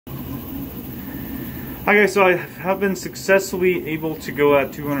Hi guys, so I have been successfully able to go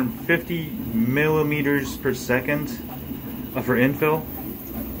at 250 millimeters per second for infill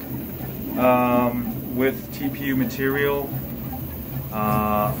with TPU material,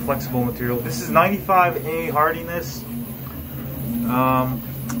 flexible material. This is 95A hardiness.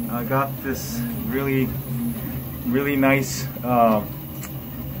 I got this really nice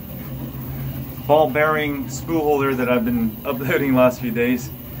ball bearing spool holder that I've been uploading the last few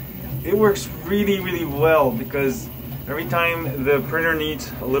days. It works really well because every time the printer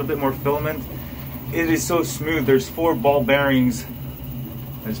needs a little bit more filament, it is so smooth. There's 4 ball bearings.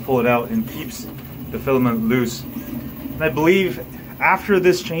 I just pull it out and keeps the filament loose. And I believe after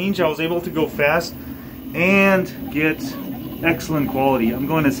this change I was able to go fast and get excellent quality. I'm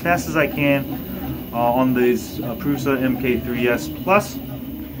going as fast as I can on this Prusa MK3S Plus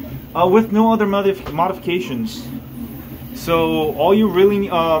with no other modifications. So all you really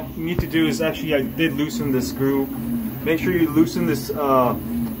need to do is actually, I did loosen the screw. Make sure you loosen this the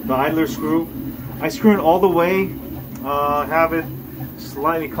idler screw. I screw it all the way, have it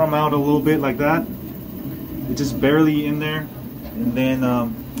slightly come out a little bit like that. It's just barely in there. And then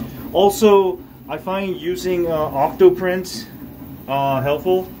also I find using Octoprint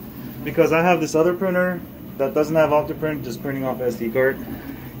helpful, because I have this other printer that doesn't have Octoprint, just printing off SD card.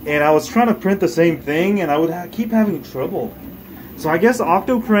 And I was trying to print the same thing and I would keep having trouble. So I guess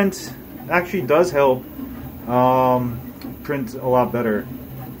Octoprint actually does help print a lot better,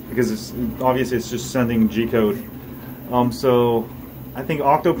 because obviously it's just sending G-code. So I think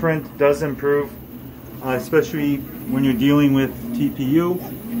Octoprint does improve, especially when you're dealing with TPU.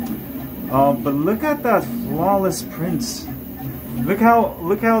 But look at that flawless prints. Look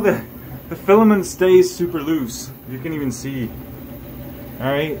how the filament stays super loose. You can even see.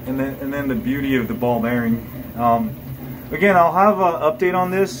 Alright, and then the beauty of the ball bearing. Again, I'll have an update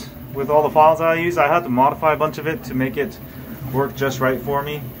on this with all the files I use. I had to modify a bunch of it to make it work just right for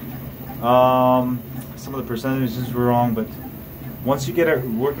me. Some of the percentages were wrong, but once you get it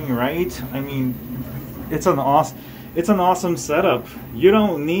working right, I mean, it's an awesome setup. You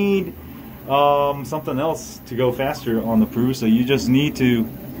don't need something else to go faster on the Prusa. You just need to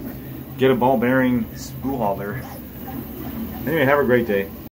get a ball bearing spool holder. Anyway, have a great day.